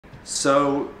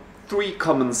So, three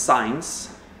common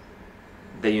signs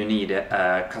that you need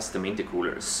a custom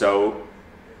intercooler. So,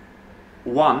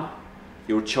 one,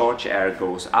 your charge air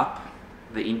goes up,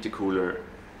 the intercooler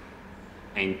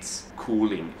ain't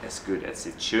cooling as good as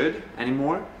it should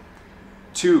anymore.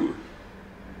 Two,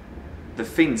 the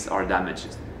fins are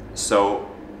damaged, so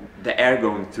the air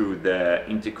going through the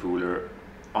intercooler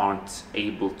aren't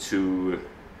able to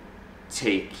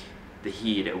take the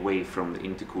heat away from the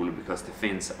intercooler because the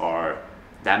fins are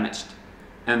damaged.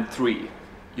 And three,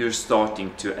 you're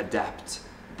starting to adapt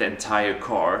the entire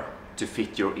car to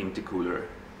fit your intercooler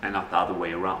and not the other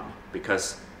way around,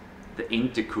 because the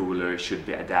intercooler should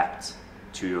be adapted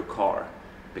to your car,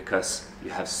 because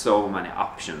you have so many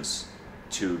options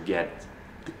to get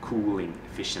the cooling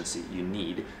efficiency you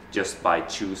need just by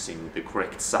choosing the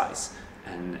correct size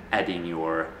and adding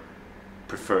your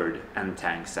preferred end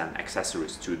tanks and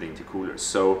accessories to the intercooler.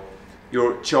 So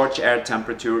your charge air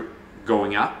temperature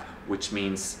going up, which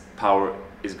means power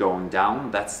is going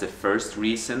down. That's the first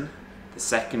reason. The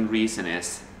second reason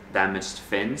is damaged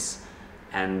fins,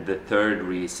 and the third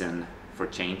reason for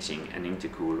changing an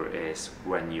intercooler is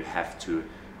when you have to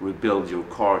rebuild your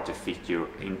car to fit your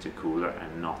intercooler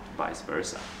and not vice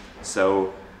versa.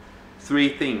 So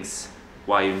three things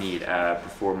why you need a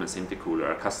performance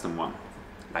intercooler, a custom one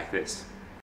like this.